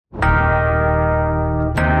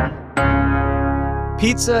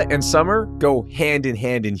Pizza and summer go hand in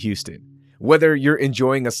hand in Houston. Whether you're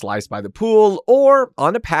enjoying a slice by the pool or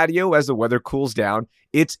on a patio as the weather cools down,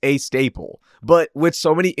 it's a staple. But with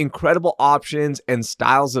so many incredible options and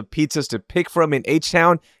styles of pizzas to pick from in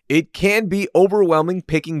H-Town, it can be overwhelming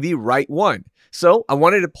picking the right one. So I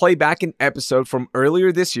wanted to play back an episode from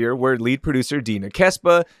earlier this year where lead producer Dina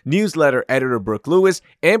Kespa, newsletter editor Brooke Lewis,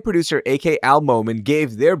 and producer AK Al Momin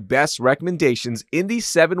gave their best recommendations in the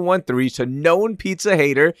 713 to known pizza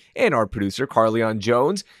hater and our producer Carleon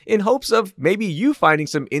Jones in hopes of maybe you finding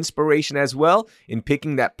some inspiration as well in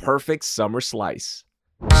picking that perfect summer slice.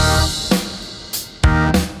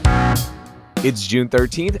 It's June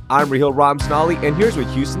 13th. I'm Rahil Ramsnali, and here's what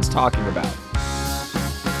Houston's talking about.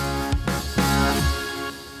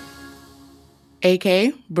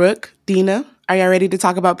 AK, Brooke, Dina, are y'all ready to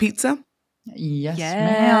talk about pizza? Yes,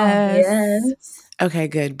 ma'am. Yes. Okay,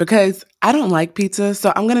 good. Because I don't like pizza,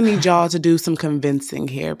 so I'm going to need y'all to do some convincing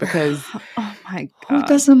here because Oh my Who God.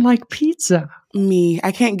 doesn't like pizza?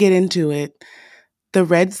 I can't get into it. The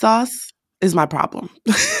red sauce is my problem.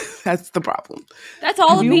 That's the problem. That's all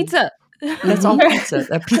Have of you- pizza. That's all pizza.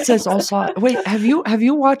 That pizza is also. Wait, have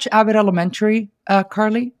you watched Abbott Elementary,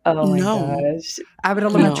 Carly? Oh my No. gosh. Abbott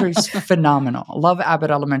Elementary is phenomenal. Love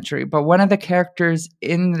Abbott Elementary. But one of the characters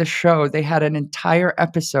in the show, they had an entire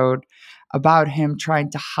episode about him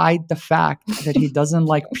trying to hide the fact that he doesn't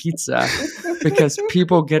like pizza because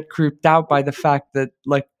people get creeped out by the fact that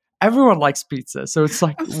like everyone likes pizza. So it's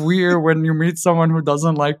like weird when you meet someone who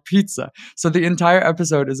doesn't like pizza. So the entire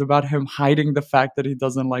episode is about him hiding the fact that he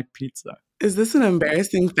doesn't like pizza. Is this an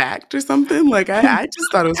embarrassing fact or something? Like, I just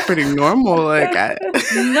thought it was pretty normal. Like,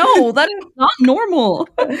 No, that is not normal.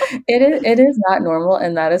 It is not normal,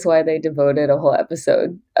 and that is why they devoted a whole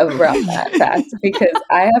episode around that fact. Because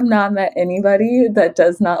I have not met anybody that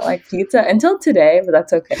does not like pizza until today, but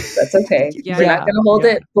that's okay. That's okay. Yeah. We're not going to hold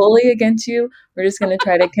Yeah. it fully against you. We're just going to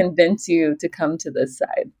try to convince you to come to this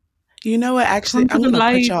side. you know what? Actually, Come to I'm the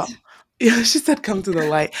going to put light. y'all. Yeah, she said come to the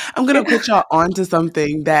light. I'm going to put y'all onto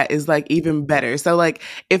something that is like even better. So like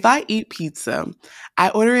if I eat pizza, I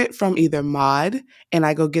order it from either Mod and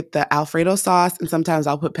I go get the Alfredo sauce and sometimes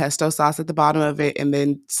I'll put pesto sauce at the bottom of it and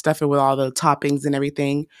then stuff it with all the toppings and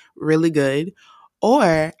everything. Really good.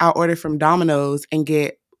 Or I'll order from Domino's and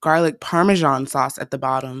get garlic Parmesan sauce at the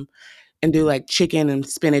bottom and do like chicken and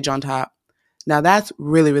spinach on top. Now that's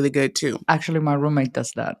really, really good too. Actually, my roommate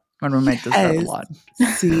does that. My roommate does that a Yes. lot.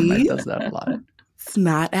 My See? roommate does that a lot. It's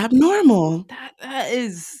not abnormal. That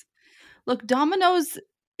is. Look, Domino's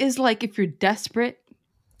is like if you're desperate.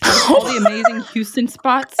 All the amazing Houston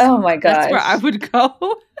spots. Oh my gosh. That's where I would go.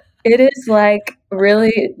 It is like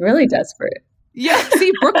really, really desperate. Yeah,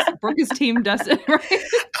 see, Brooke is team Dustin, right?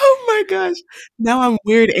 Oh my gosh. Now I'm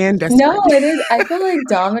weird and desperate. No, it is. I feel like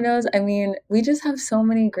Domino's, I mean, we just have so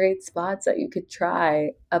many great spots that you could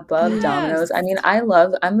try above Yes. Domino's. I mean,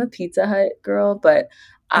 I'm a Pizza Hut girl, but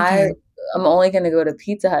Okay. I'm only going to go to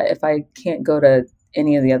Pizza Hut if I can't go to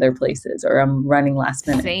any of the other places or I'm running last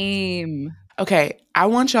minute. Same. Okay, I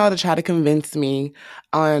want y'all to try to convince me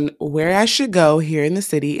on where I should go here in the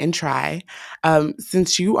city and try.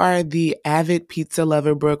 Since you are the avid pizza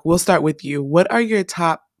lover, Brooke, we'll start with you. What are your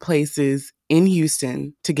top places in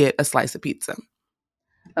Houston to get a slice of pizza?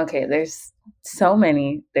 Okay, there's so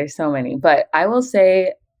many. There's so many. But I will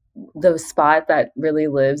say the spot that really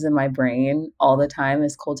lives in my brain all the time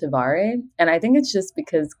is Cultivare. And I think it's just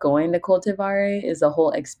because going to Cultivare is a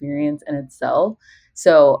whole experience in itself.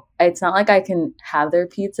 So it's not like I can have their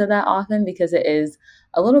pizza that often because it is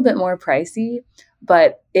a little bit more pricey,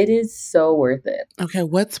 but it is so worth it. Okay,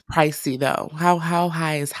 what's pricey though? How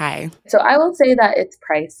high is high? So I will say that it's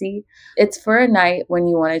pricey. It's for a night when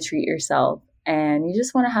you want to treat yourself and you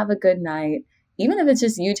just want to have a good night, even if it's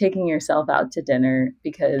just you taking yourself out to dinner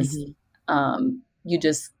because you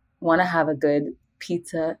just want to have a good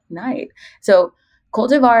pizza night. So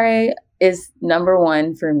Cultivare is number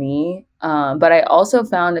one for me. But I also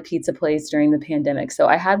found a pizza place during the pandemic. So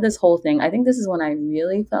I had this whole thing. I think this is when I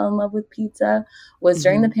really fell in love with pizza was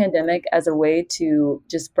during the pandemic as a way to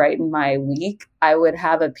just brighten my week. I would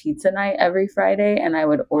have a pizza night every Friday and I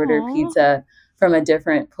would order Aw. pizza from a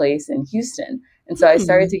different place in Houston. And so I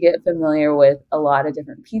started to get familiar with a lot of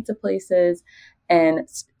different pizza places. And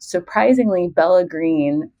surprisingly, Bella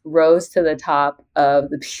Green rose to the top of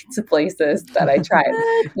the pizza places that I tried.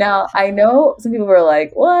 Now, I know some people were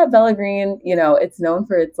like, what? Bella Green, it's known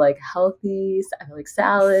for its like healthy, like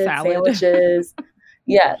salad. Sandwiches.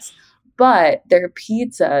 Yes. But their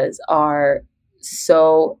pizzas are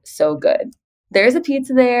so, so good. There's a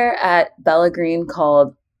pizza there at Bella Green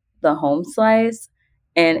called the Home Slice,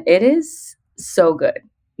 and it is so good.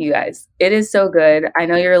 You guys, it is so good. I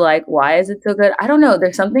know you're like, why is it so good? I don't know.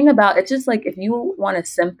 There's something about it's just like if you want a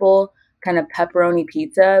simple kind of pepperoni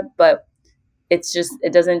pizza, but it's just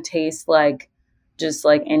it doesn't taste like just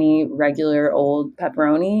like any regular old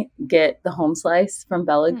pepperoni. Get the home slice from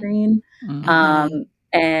Bella Green.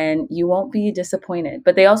 And you won't be disappointed.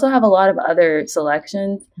 But they also have a lot of other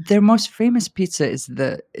selections. Their most famous pizza is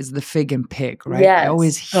the fig and pig, right? Yes. I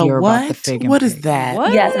always hear about the fig and What pig. is that?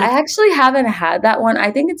 What? Yes, I actually haven't had that one.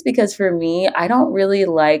 I think it's because for me, I don't really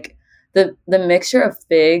like the mixture of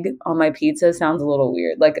fig on my pizza sounds a little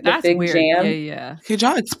weird. Like the That's fig weird. jam. Yeah. Could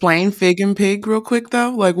y'all explain fig and pig real quick though?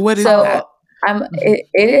 Like what is So that?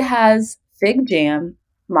 it has fig jam,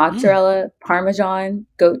 mozzarella, parmesan,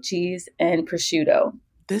 goat cheese, and prosciutto.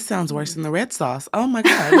 This sounds worse than the red sauce. Oh my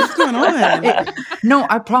God, what's going on? No,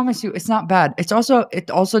 I promise you, it's not bad. It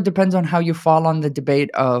also depends on how you fall on the debate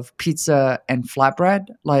of pizza and flatbread.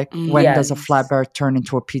 Like when does a Yes. flatbread turn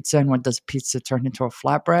into a pizza, and when does pizza turn into a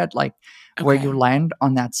flatbread? Like where you Okay. land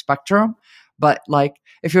on that spectrum. But like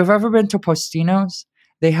if you've ever been to Postino's,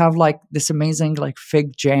 they have like this amazing like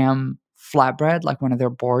fig jam flatbread. Like one of their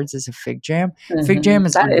boards is a fig jam. Fig jam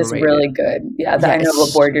is That is underrated. really good. Yeah, Yeah, I know what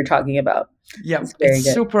it's- board you're talking about. Yeah, It's very it's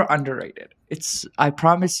good. super underrated. I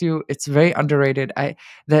promise you, it's very underrated.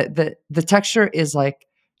 The texture is like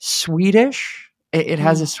sweetish. It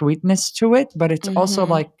has a sweetness to it, but it's also Mhm.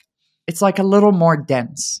 like it's like a little more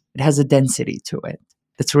dense. It has a density to it.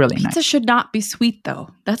 That's really Pizza nice. should not be sweet though.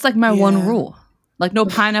 That's like my one Yeah. rule. Like no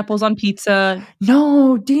pineapples on pizza.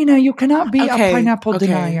 No, Dina, you cannot be Okay, a pineapple okay.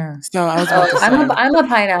 denier. So I was about to say. I'm a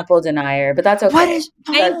pineapple denier, but that's okay. What is?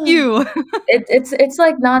 Thank you. It's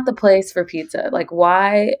like not the place for pizza. Like,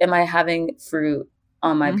 why am I having fruit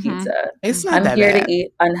on my Mhm. pizza? It's not I'm that here bad. to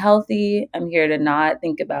eat unhealthy. I'm here to not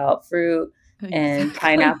think about fruit and Exactly.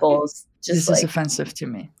 pineapples. This Just is like offensive to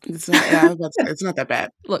me. It's not, yeah, I was about to say, it's not that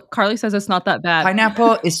bad. Look, Carly says it's not that bad.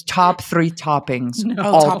 Pineapple is top 3 toppings No.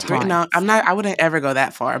 Oh, all top three. time. No, I wouldn't ever go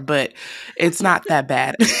that far, but it's not that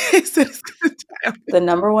bad. the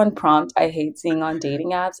number one prompt I hate seeing on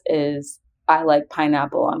dating apps is I like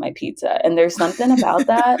pineapple on my pizza. And there's something about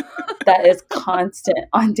that that is constant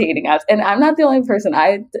on dating apps. And I'm not the only person.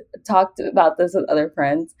 I talked about this with other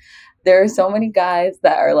friends. There are so many guys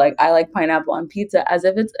that are like, I like pineapple on pizza, as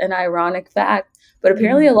if it's an ironic fact. But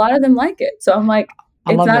apparently a lot of them like it. So I'm like,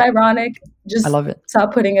 I it's love not it. ironic. Just I love it.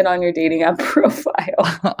 stop putting it on your dating app profile.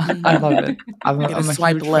 I love it. I'm Get a a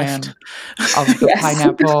swipe huge left. fan of the Yes.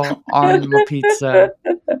 pineapple on my pizza.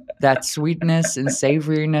 That sweetness and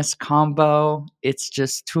savoriness combo, it's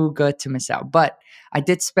just too good to miss out. But I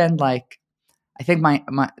did spend like, I think my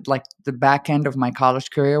like the back end of my college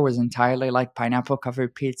career was entirely like pineapple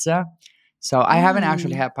covered pizza. So I haven't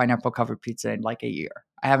actually had pineapple covered pizza in like a year.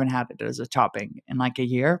 I haven't had it as a topping in like a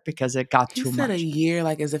year because it got You too said much. a year,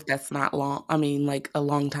 like as if that's not long. I mean, like a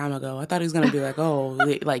long time ago. I thought he was gonna be like, oh,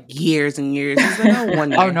 like years and years. He's like, oh,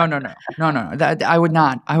 1 year. Oh no! I would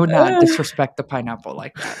not disrespect the pineapple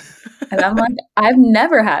like that. And I'm like, I've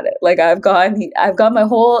never had it. Like I've gone my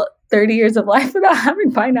whole 30 years of life without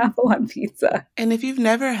having pineapple on pizza. And if you've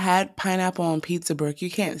never had pineapple on pizza, Brooke,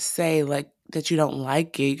 you can't say like that you don't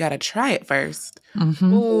like it. You gotta try it first. Mhm.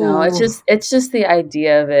 No, it's just the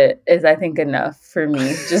idea of it is I think enough for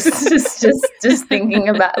me. Just thinking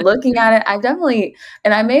about looking at it. I definitely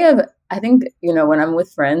and I think, you know, when I'm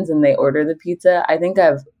with friends and they order the pizza, I think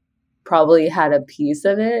I've probably had a piece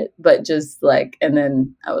of it, but just like and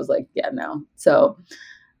then I was like, yeah, no. So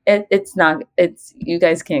it's not you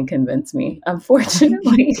guys can't convince me,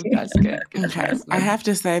 unfortunately. That's good. Okay. I have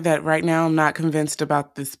to say that right now I'm not convinced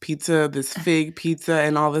about this pizza, this fig pizza,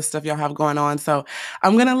 and all this stuff y'all have going on. So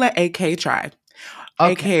I'm gonna let AK try.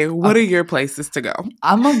 Okay. AK, what are your places to go?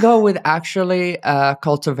 I'm gonna go with actually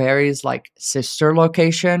Cultivari's like sister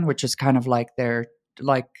location, which is kind of like their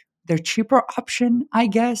cheaper option, I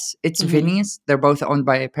guess. It's Mhm. Vinny's. They're both owned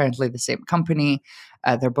by apparently the same company.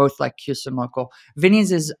 They're both like Houston local.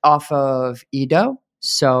 Vinny's is off of Edo,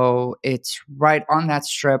 so it's right on that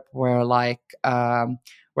strip where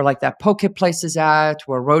that poke place is at,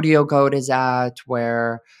 where Rodeo Goat is at,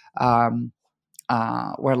 where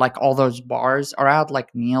like all those bars are at, like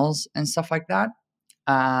Neil's and stuff like that.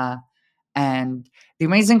 And the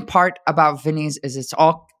amazing part about Vinny's is it's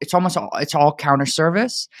all counter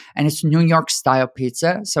service, and it's New York style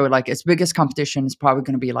pizza. So like its biggest competition is probably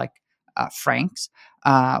going to be like Frank's.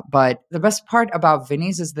 But the best part about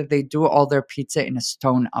Vinny's is that they do all their pizza in a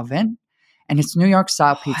stone oven. And it's New York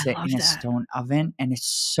style pizza love in a that. stone oven, and it's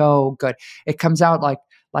so good. It comes out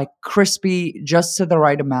like crispy, just to the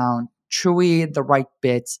right amount, chewy, the right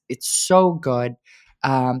bits. It's so good.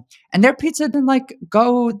 And their pizza didn't like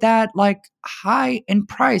go that like high in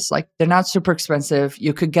price. Like they're not super expensive.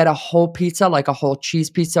 You could get a whole pizza, like a whole cheese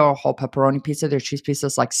pizza or a whole pepperoni pizza. Their cheese pizza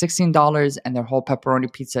is like $16 and their whole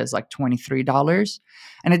pepperoni pizza is like $23.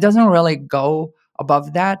 And it doesn't really go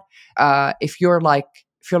above that. If you're like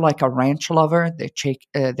a ranch lover, their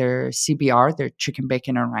CBR, their chicken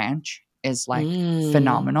bacon and ranch, is like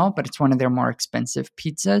phenomenal, but it's one of their more expensive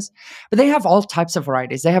pizzas. But they have all types of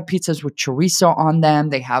varieties. They have pizzas with chorizo on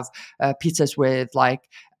them. They have pizzas with like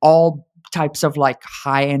all types of like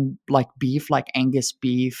high-end like beef, like Angus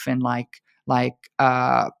beef and like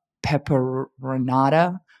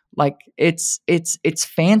pepperonata. Like it's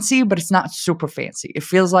fancy, but it's not super fancy. It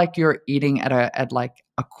feels like you're eating at a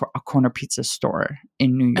corner pizza store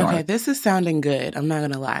in New York. Okay, this is sounding good. I'm not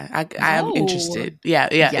gonna lie. I'm interested. Yeah.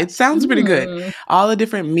 Yes. It sounds pretty good. All the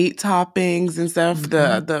different meat toppings and stuff.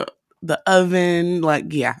 Mm-hmm. The oven. Like,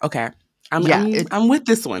 yeah. Okay. I'm with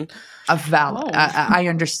this one. Valid. I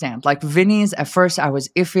understand. Like Vinny's, at first I was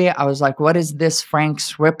iffy. I was like, what is this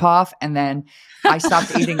Frank's ripoff? And then I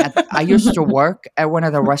stopped eating I used to work at one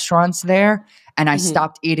of the restaurants there, and I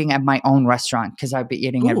stopped eating at my own restaurant because I'd be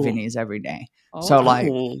eating at Vinny's every day. So like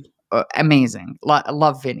amazing.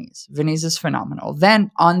 Love Vinny's. Vinny's is phenomenal. Then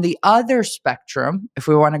on the other spectrum, if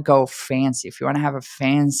we want to go fancy, if you want to have a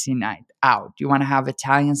fancy night out, you want to have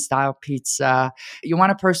Italian style pizza, you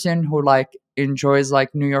want a person who like enjoys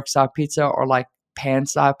like New York style pizza or like pan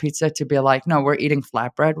style pizza to be like, no, we're eating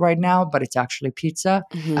flatbread right now, but it's actually pizza.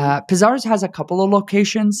 Pizzaro's has a couple of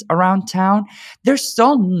locations around town. They're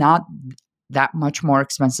still not that much more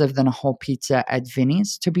expensive than a whole pizza at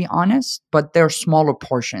Vinny's, to be honest, but they're smaller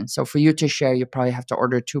portions. So for you to share, you probably have to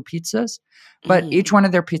order 2 pizzas, but each one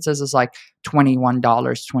of their pizzas is like $21,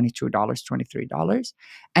 $22, $23.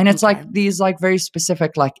 And it's like these like very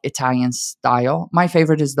specific like Italian style. My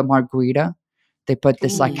favorite is the margherita. They put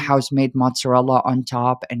this like house-made mozzarella on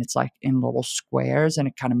top, and it's like in little squares, and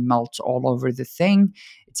it kind of melts all over the thing.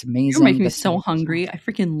 It's amazing. You're making me so hungry. I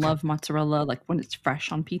freaking love mozzarella, like when it's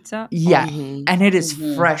fresh on pizza. Yeah, and it is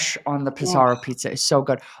fresh on the Pizzaro pizza. It's so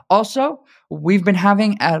good. Also, we've been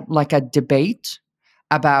having a debate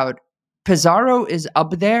about Pizzaro is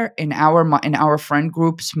up there in our friend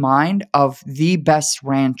group's mind of the best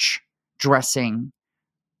ranch dressing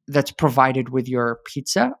that's provided with your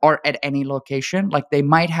pizza or at any location. Like they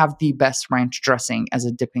might have the best ranch dressing as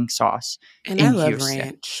a dipping sauce. And I love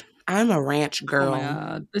ranch. I'm a ranch girl. Oh my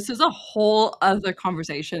God. This is a whole other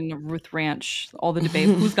conversation with ranch. All the debate.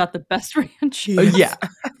 Who's got the best ranch? Yeah.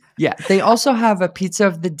 Yeah. They also have a pizza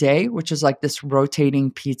of the day, which is like this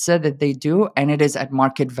rotating pizza that they do. And it is at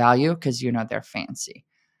market value because, you know, they're fancy.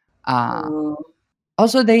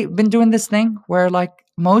 Also, they've been doing this thing where like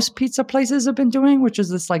most pizza places have been doing, which is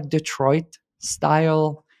this like Detroit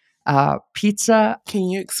style pizza. Can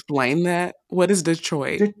you explain that? What is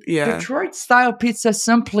Detroit? Detroit style pizza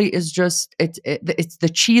simply is just it's the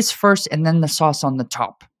cheese first and then the sauce on the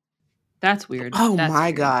top. That's weird. Oh That's my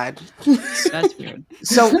weird. God. That's weird.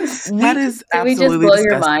 So that is Did we absolutely just blow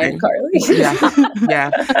disgusting. your mind, Carly? Yeah.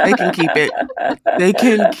 They can keep it. They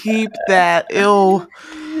can keep that. Ew.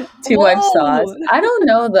 Too much sauce. I don't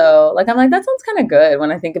know though. Like I'm like, that sounds kind of good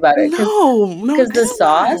when I think about it. No, because the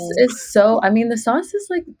sauce is so. I mean, the sauce is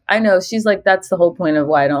like. I know she's like that's the whole point of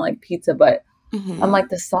why I don't like pizza, but I'm like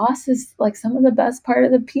the sauce is like some of the best part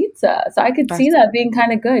of the pizza. So I could see that being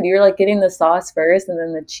kind of good. You're like getting the sauce first and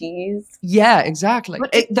then the cheese. Yeah, exactly.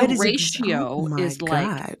 But the ratio is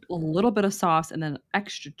like a little bit of sauce and then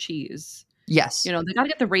extra cheese. Yes. You know, they got to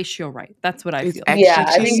get the ratio right. That's what I feel. Yeah,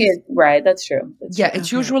 I think it's right. That's true.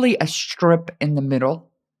 It's usually a strip in the middle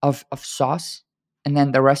of sauce, and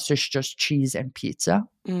then the rest is just cheese and pizza.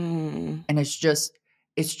 And it's just,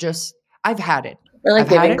 I've had it. We're like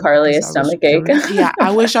giving Carly a stomach ache. Yeah,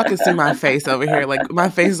 I wish y'all could see my face over here. Like my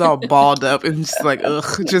face is all balled up and just like,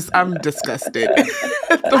 ugh, I'm disgusted.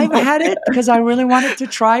 I've had it because I really wanted to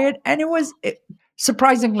try it, and it was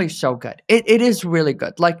surprisingly so good. It is really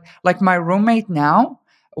good. Like my roommate now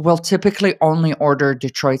will typically only order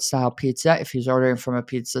Detroit style pizza if he's ordering from a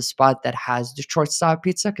pizza spot that has Detroit style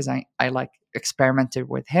pizza, because I like experimented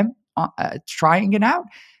with him trying it out,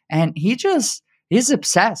 and he's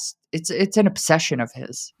obsessed. It's an obsession of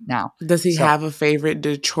his now. Does he have a favorite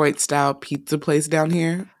Detroit style pizza place down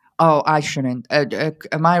here? Oh, I shouldn't.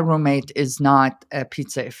 My roommate is not a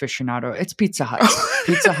pizza aficionado. It's Pizza Hut.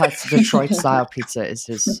 Pizza Hut's Detroit style pizza is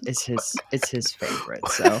his favorite.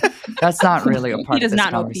 So that's not really a part of this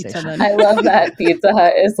conversation. Pizza, then. I love that Pizza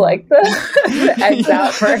Hut is like the eggs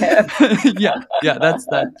out for him. Yeah, that's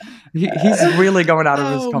that. He's really going out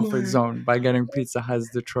of his comfort zone by getting Pizza Hut's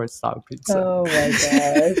Detroit style pizza. Oh my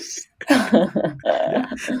gosh.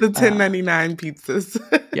 The $10.99 pizzas.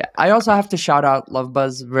 Yeah, I also have to shout out Love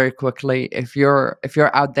Buzz very quickly. If you're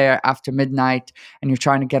out there after midnight and you're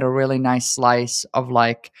trying to get a really nice slice of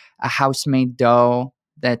like a house-made dough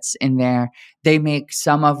that's in there, they make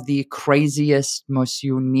some of the craziest, most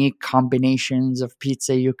unique combinations of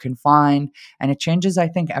pizza you can find, and it changes, I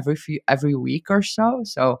think, every week or so.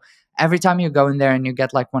 So every time you go in there and you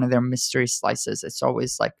get like one of their mystery slices, it's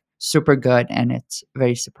always like super good and it's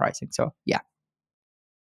very surprising. So yeah.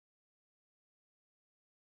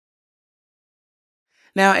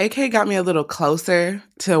 Now, AK got me a little closer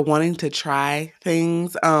to wanting to try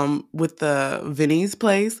things with the Vinny's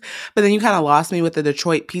place, but then you kind of lost me with the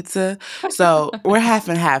Detroit pizza. So we're half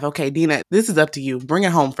and half. Okay, Dina, this is up to you. Bring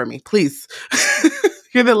it home for me, please.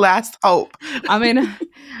 You're the last hope. I mean,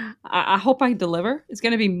 I hope I deliver. It's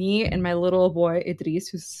going to be me and my little boy, Idris,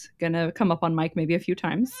 who's going to come up on mic maybe a few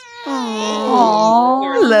times.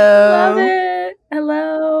 Aww. Love it.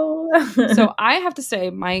 Hello. So I have to say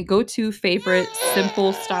my go-to favorite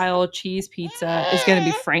simple style cheese pizza is going to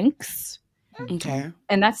be Frank's. Okay.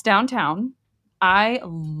 And that's downtown. I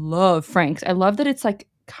love Frank's. I love that it's like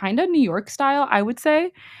kind of New York style, I would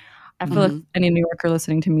say. I feel like any New Yorker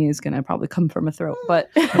listening to me is going to probably come from a throat, but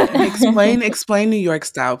Explain New York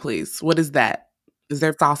style, please. What is that? Is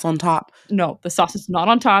there sauce on top? No, the sauce is not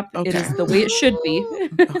on top. Okay. It is the way it should be.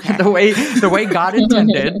 Okay. the way God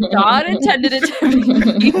intended. God intended it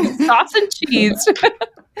to be sauce and cheese.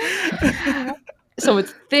 So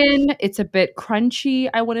it's thin. It's a bit crunchy,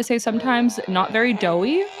 I want to say sometimes. Not very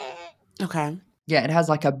doughy. Okay. Yeah, it has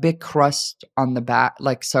like a big crust on the back.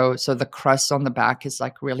 Like so the crust on the back is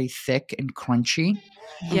like really thick and crunchy.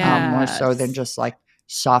 Yeah. More so than just like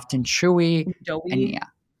soft and chewy. Doughy. And yeah.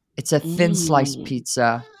 It's a thin sliced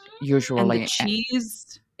pizza usually. And the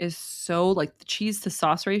cheese is so like the cheese to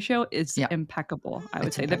sauce ratio is impeccable. I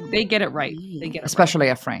would say that they get it right. They get it especially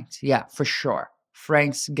at Frank's. Yeah, for sure.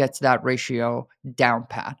 Frank's gets that ratio down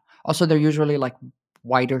pat. Also, they're usually like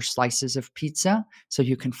wider slices of pizza, so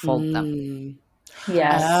you can fold them.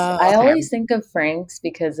 Yes. I always think of Frank's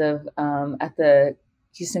because of at the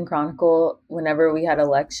Houston Chronicle, whenever we had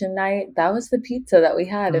election night, that was the pizza that we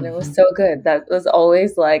had, and it was so good. That was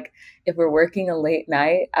always like, if we're working a late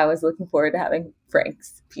night, I was looking forward to having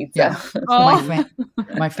Frank's pizza. Yeah.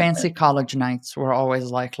 My fancy college nights were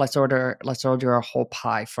always like, let's order a whole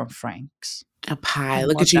pie from Frank's. A pie.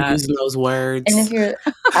 Look at you using those words. And if you're,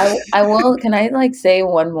 I will. Can I like say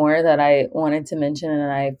one more that I wanted to mention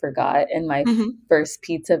and I forgot? In my first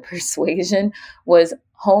pizza persuasion was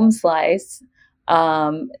Home Slice.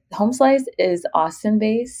 Home Slice is Austin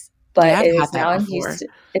based, but it is now in Houston.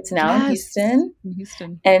 It's now in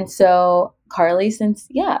Houston. And so Carly, since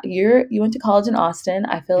you went to college in Austin,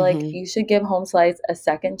 I feel like you should give Home Slice a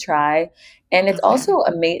second try. And it's also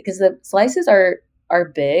amazing because the slices are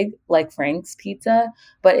big, like Frank's pizza,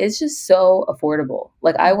 but it's just so affordable.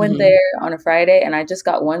 Like I went there on a Friday and I just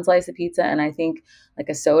got one slice of pizza and I think like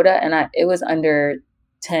a soda, and it was under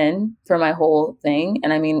 10 for my whole thing.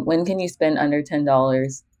 And I mean, when can you spend under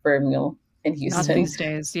 $10 for a meal in Houston? Not these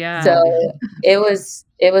days, yeah. So it was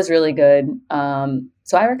really good.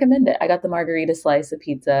 So I recommend it. I got the margarita slice of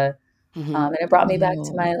pizza, and it brought me back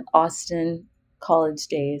to my Austin college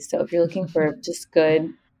days. So if you're looking for just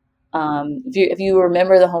good, if you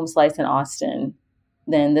remember the Home Slice in Austin,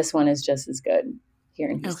 then this one is just as good here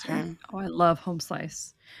in Houston. Okay. Oh, I love Home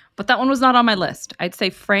Slice. But that one was not on my list. I'd say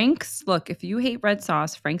Frank's. Look, if you hate red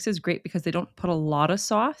sauce, Frank's is great because they don't put a lot of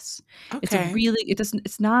sauce. Okay. It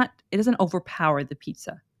doesn't overpower the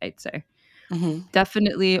pizza, I'd say.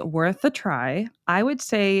 Definitely worth a try. I would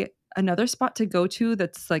say another spot to go to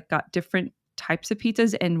that's like got different types of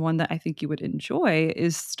pizzas, and one that I think you would enjoy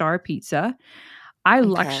is Star Pizza. I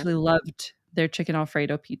actually loved their chicken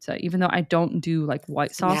Alfredo pizza, even though I don't do like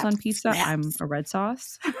white sauce on pizza. I'm a red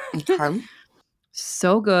sauce. Okay.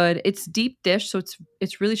 So good. It's deep dish, so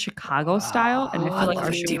it's really Chicago style. And I feel like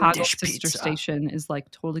our Chicago sister station is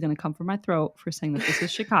like totally going to come for my throat for saying that this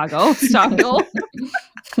is Chicago style.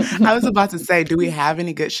 I was about to say, do we have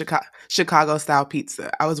any good Chicago style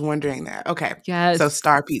pizza? I was wondering that. Okay. Yes. So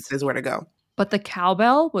Star Pizza is where to go. But the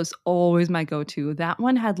Cowbell was always my go-to. That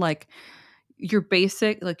one had like your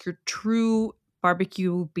basic, like your true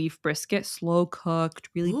barbecue beef brisket, slow cooked,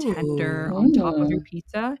 really tender on top of your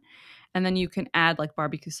pizza. And then you can add like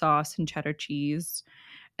barbecue sauce and cheddar cheese.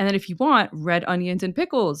 And then if you want, red onions and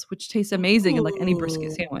pickles, which tastes amazing in like any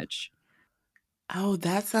brisket sandwich. Oh,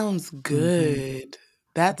 that sounds good.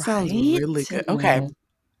 That sounds really good. Okay.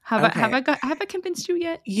 Have I convinced you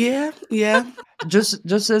yet? Yeah. Just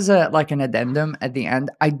as an addendum at the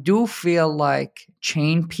end, I do feel like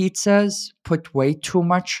chain pizzas put way too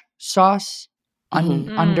much sauce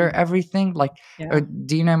under everything. Like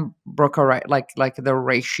Dina and Brooke are right. Like the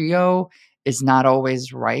ratio is not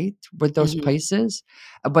always right with those places,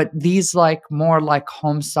 but these like more like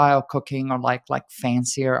home style cooking or like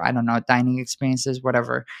fancier, I don't know, dining experiences,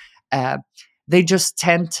 whatever. They just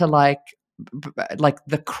tend to like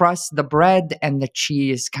the crust, the bread, and the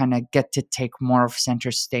cheese kind of get to take more of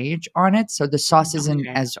center stage on it. So the sauce isn't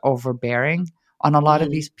as overbearing on a lot of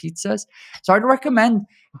these pizzas. So I'd recommend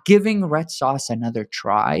giving red sauce another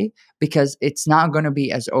try because it's not going to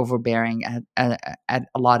be as overbearing at a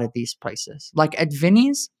lot of these places. Like at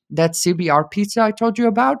Vinny's, that CBR pizza I told you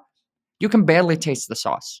about, you can barely taste the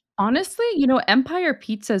sauce. Honestly, Empire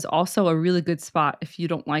Pizza is also a really good spot if you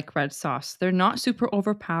don't like red sauce. They're not super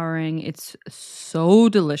overpowering. It's so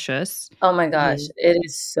delicious. Oh my gosh, it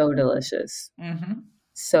is so delicious.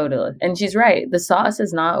 So delicious. And she's right. The sauce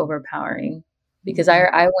is not overpowering because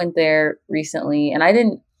I went there recently and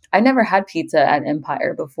I never had pizza at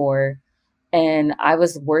Empire before. And I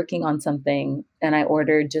was working on something and I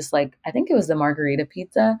ordered just I think it was the margarita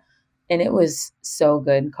pizza. And it was so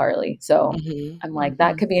good, Carly. So I'm like,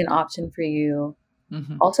 that could be an option for you.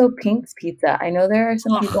 Also, Pink's Pizza. I know there are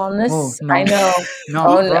some people on this. Oh, no. I know.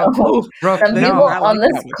 No. Brooke, some people on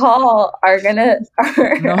this call are gonna.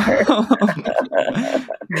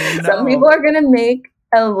 Some people are gonna make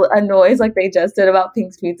a noise like they just did about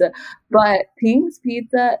Pink's Pizza, but Pink's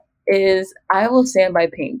Pizza is. I will stand by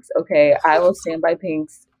Pink's. Okay, I will stand by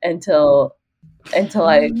Pink's until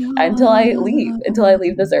I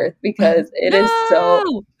leave this earth because it is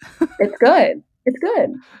so. It's good. It's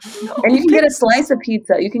good. And you can get a slice of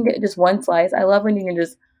pizza. You can get just one slice. I love when you can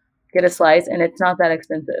just get a slice and it's not that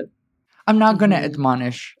expensive. I'm not going to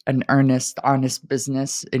admonish an earnest, honest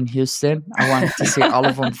business in Houston. I want to see all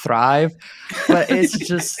of them thrive. But it's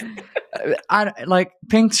just,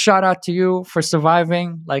 Pink, shout out to you for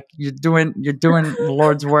surviving. Like, you're doing the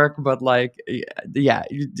Lord's work, but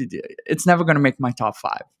it's never going to make my top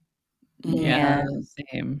 5. Yeah,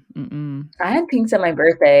 same. I had Pink's at my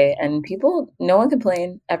birthday and no one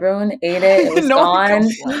complained. Everyone ate it. It was gone.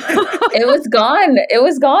 It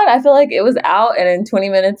was gone. I feel like it was out and then 20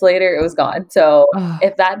 minutes later it was gone. So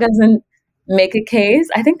if that doesn't make a case,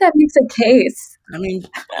 I think that makes a case. I mean,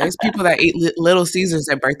 there's people that eat Little Caesars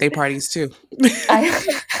at birthday parties too.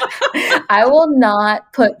 I will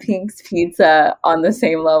not put Pink's Pizza on the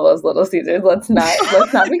same level as Little Caesars. Let's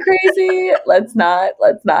not be crazy. Let's not.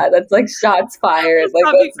 That's like shots fired.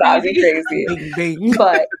 Like, let's not be crazy. Bing, bing.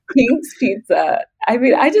 But Pink's Pizza. I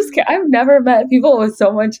mean, I just can't. I've never met people with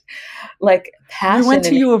so much passion. We went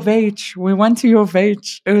to U of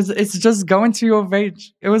H. It's just going to U of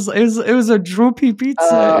H. It was a droopy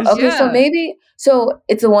pizza. Okay, so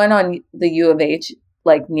it's the one on the U of H,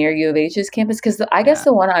 like near U of H's campus, because I guess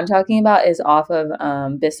the one I'm talking about is off of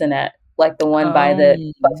Bissonnette, like the one by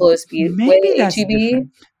the Buffalo Speedway HEB.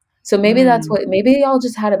 So maybe that's what. Maybe y'all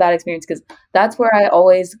just had a bad experience because that's where I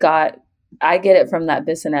always got. I get it from that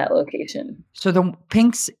Bissonnette location. So the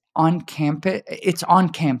Pink's on campus. It's on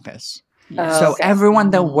campus. So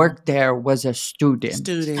everyone that worked there was a student.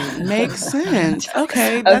 Makes sense.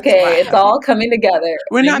 Okay. It's all coming together.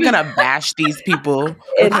 We're not gonna bash these people.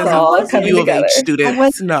 It's all coming together.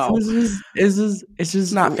 Students. No, it's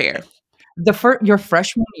just not fair. Your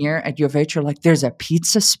freshman year at U of H, you're like, there's a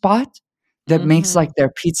pizza spot that makes like their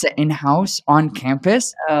pizza in-house on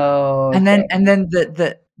campus. And then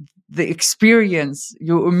the experience,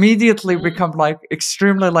 you immediately become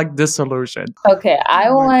extremely disillusioned. Okay, I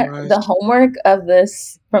want the homework of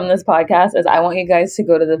this from this podcast is I want you guys to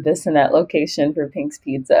go to the Bissonnette location for Pink's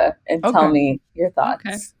Pizza and tell me your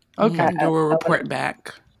thoughts. Okay. And we'll report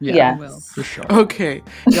back. Yeah, I will, for sure. Okay,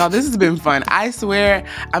 y'all, this has been fun. I swear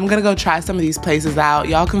I'm gonna go try some of these places out.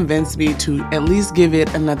 Y'all convinced me to at least give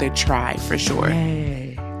it another try for sure.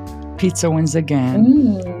 Yay. Pizza wins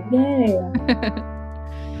again. Yay.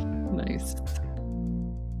 Nice.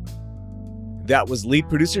 That was lead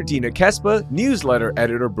producer Dina Kespa, newsletter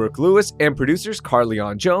editor Brooke Lewis, and producers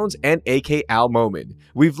Carleon Jones and AK Al Momin.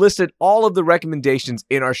 We've listed all of the recommendations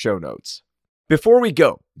in our show notes. Before we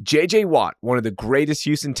go, JJ Watt, one of the greatest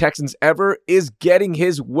Houston Texans ever, is getting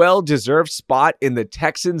his well-deserved spot in the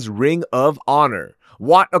Texans Ring of Honor.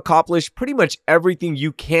 Watt accomplished pretty much everything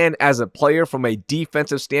you can as a player from a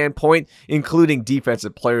defensive standpoint, including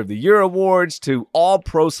Defensive Player of the Year awards to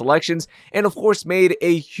All-Pro selections, and of course made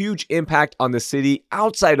a huge impact on the city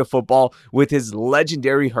outside of football with his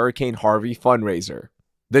legendary Hurricane Harvey fundraiser.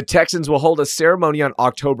 The Texans will hold a ceremony on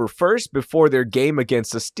October 1st before their game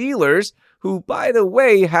against the Steelers, who, by the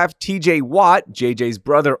way, have TJ Watt, JJ's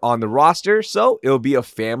brother, on the roster, so it'll be a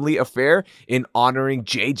family affair in honoring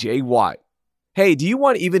JJ Watt. Hey, do you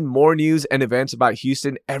want even more news and events about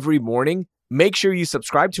Houston every morning? Make sure you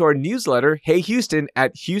subscribe to our newsletter, Hey Houston,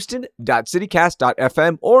 at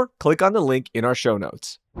houston.citycast.fm or click on the link in our show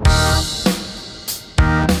notes.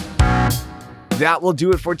 That will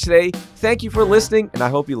do it for today. Thank you for listening, and I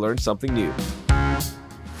hope you learned something new.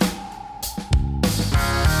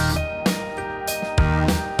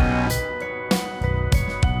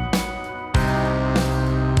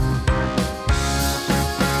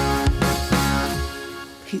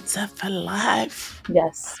 Pizza for life.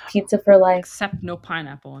 Yes, pizza for life. Except no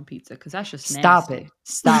pineapple on pizza, because that's just Stop nasty. it.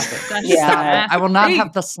 Stop it. That's Yeah. Stop it. I will not nasty.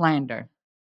 have the slander.